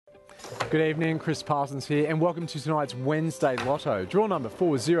Good evening, Chris Parsons here, and welcome to tonight's Wednesday Lotto. Draw number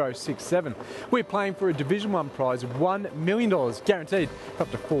 4067. We're playing for a Division 1 prize of $1 million, guaranteed for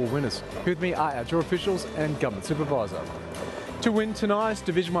up to 4 winners. Here with me are our draw officials and government supervisor. To win tonight's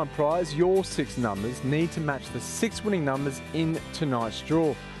Division 1 prize, your 6 numbers need to match the 6 winning numbers in tonight's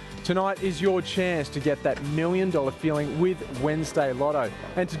draw. Tonight is your chance to get that $1 million feeling with Wednesday Lotto.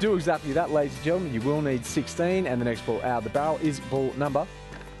 And to do exactly that, ladies and gentlemen, you will need 16, and the next ball out of the barrel is ball number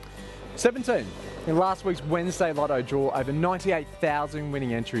 17. In last week's Wednesday Lotto draw, over 98,000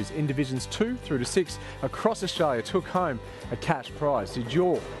 winning entries in Divisions 2 through to 6 across Australia took home a cash prize. Did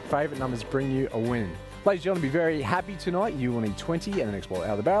your favourite numbers bring you a win? Ladies and gentlemen, be very happy tonight. You will need 20, and the next ball out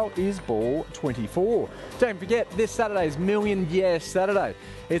of the barrel is ball 24. Don't forget, this Saturday is Million Yes Saturday.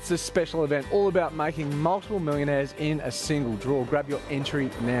 It's a special event all about making multiple millionaires in a single draw. Grab your entry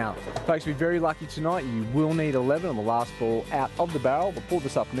now. Folks, be very lucky tonight. You will need 11 on the last ball out of the barrel. Before the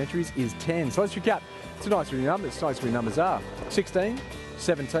supplementaries is 10. So let's recap tonight's winning numbers. Tonight's winning numbers are 16,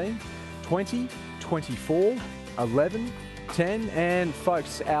 17, 20, 24, 11, 10, and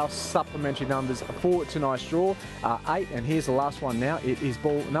folks, our supplementary numbers for tonight's draw are 8, and here's the last one now. It is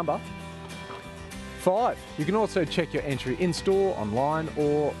ball number 5. You can also check your entry in store, online,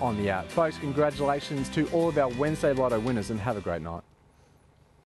 or on the app. Folks, congratulations to all of our Wednesday Lotto winners, and have a great night.